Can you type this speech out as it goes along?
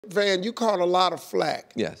Van, you caught a lot of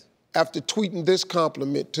flack. Yes. After tweeting this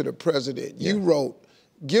compliment to the president. Yes. You wrote,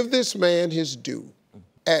 "Give this man his due.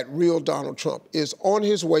 At Real Donald Trump is on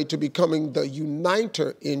his way to becoming the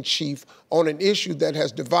uniter-in-chief on an issue that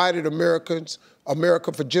has divided America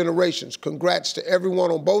for generations. Congrats to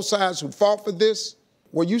everyone on both sides who fought for this."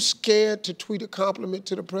 Were you scared to tweet a compliment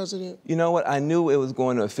to the president? You know what? I knew it was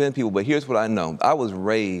going to offend people, but here's what I know. I was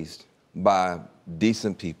raised by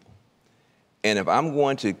decent people. And if I'm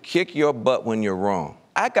going to kick your butt when you're wrong,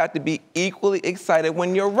 I got to be equally excited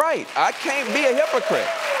when you're right. I can't be a hypocrite.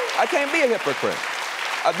 I can't be a hypocrite.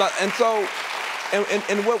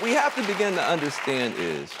 And what we have to begin to understand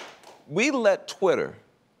is we let Twitter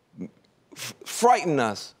frighten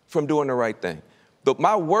us from doing the right thing.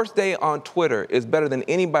 My worst day on Twitter is better than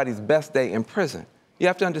anybody's best day in prison. You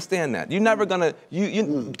have to understand that. You're never gonna,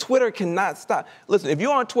 Twitter cannot stop. Listen, if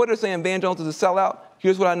you're on Twitter saying Van Jones is a sellout,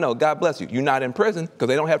 here's what I know, God bless you. You're not in prison, because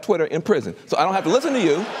they don't have Twitter in prison. So I don't have to listen to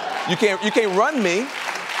you. You can't run me.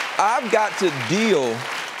 I've got to deal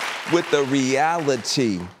with the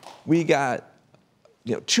reality. We got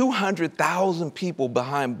 200,000 people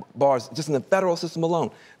behind bars just in the federal system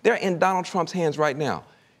alone. They're in Donald Trump's hands right now.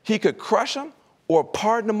 He could crush them or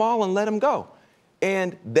pardon them all and let them go.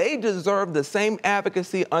 And they deserve the same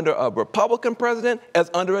advocacy under a Republican president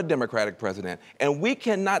as under a Democratic president. And we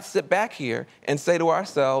cannot sit back here and say to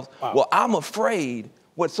ourselves, well, I'm afraid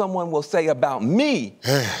what someone will say about me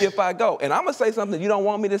if I go. And I'm gonna say something you don't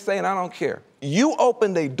want me to say, and I don't care. You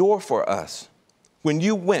opened a door for us when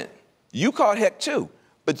you went. You caught heck too.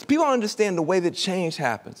 But people don't understand the way that change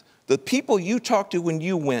happens. The people you talked to when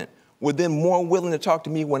you went were then more willing to talk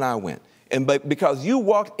to me when I went. And because you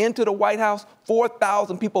walked into the White House,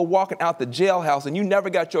 4,000 people walking out the jailhouse, and you never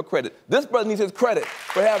got your credit. This brother needs his credit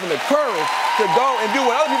for having the courage to go and do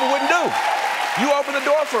what other people wouldn't do. You opened the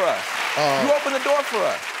door for us. You opened the door for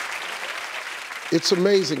us. It's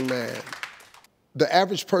amazing, man. The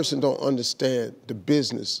average person don't understand the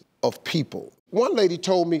business of people. One lady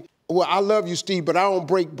told me, well, I love you, Steve, but I don't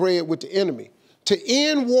break bread with the enemy. To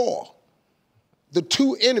end war, the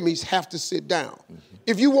two enemies have to sit down.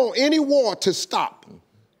 If you want any war to stop,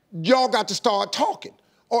 y'all got to start talking,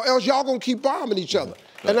 or else y'all gonna keep bombing each other.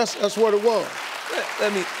 And that's what it was.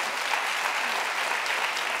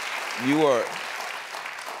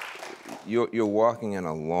 You're walking in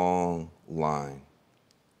a long line.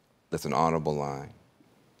 That's an honorable line.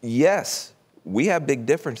 Yes, we have big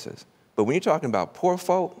differences, but when you're talking about poor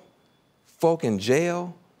folk, folk in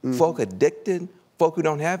jail, folk addicted, folk who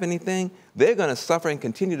don't have anything, they're gonna suffer and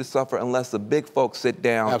continue to suffer unless the big folks sit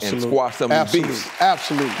down and squash some of the beefs.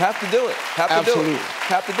 Absolutely. Have to do it. Have to do it.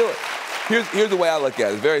 Have to do it. Here's the way I look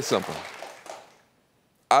at it. It's very simple.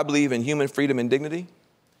 I believe in human freedom and dignity.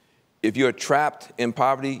 If you're trapped in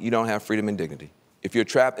poverty, you don't have freedom and dignity. If you're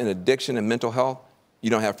trapped in addiction and mental health, you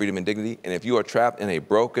don't have freedom and dignity. And if you are trapped in a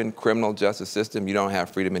broken criminal justice system, you don't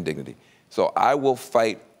have freedom and dignity. So I will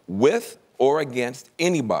fight with or against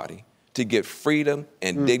anybody to get freedom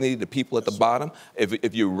and dignity to people at the bottom.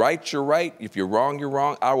 If you're right, you're right. If you're wrong, you're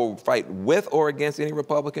wrong. I will fight with or against any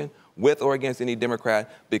Republican, with or against any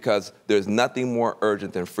Democrat, because there's nothing more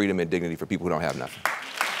urgent than freedom and dignity for people who don't have nothing.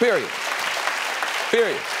 Period.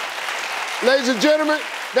 Period. Ladies and gentlemen,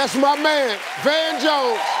 that's my man, Van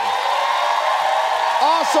Jones.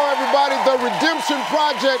 Also, everybody, The Redemption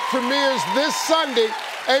Project premieres this Sunday,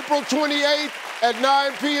 April 28th at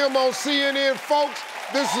 9 p.m. on CNN. Folks,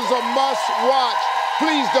 this is a must-watch.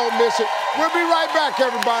 Please don't miss it. We'll be right back,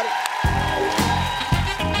 everybody.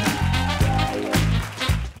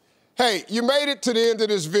 Hey, you made it to the end of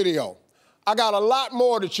this video. I got a lot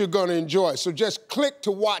more that you're gonna enjoy, so just click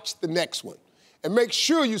to watch the next one. And make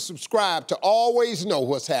sure you subscribe to always know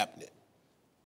what's happening.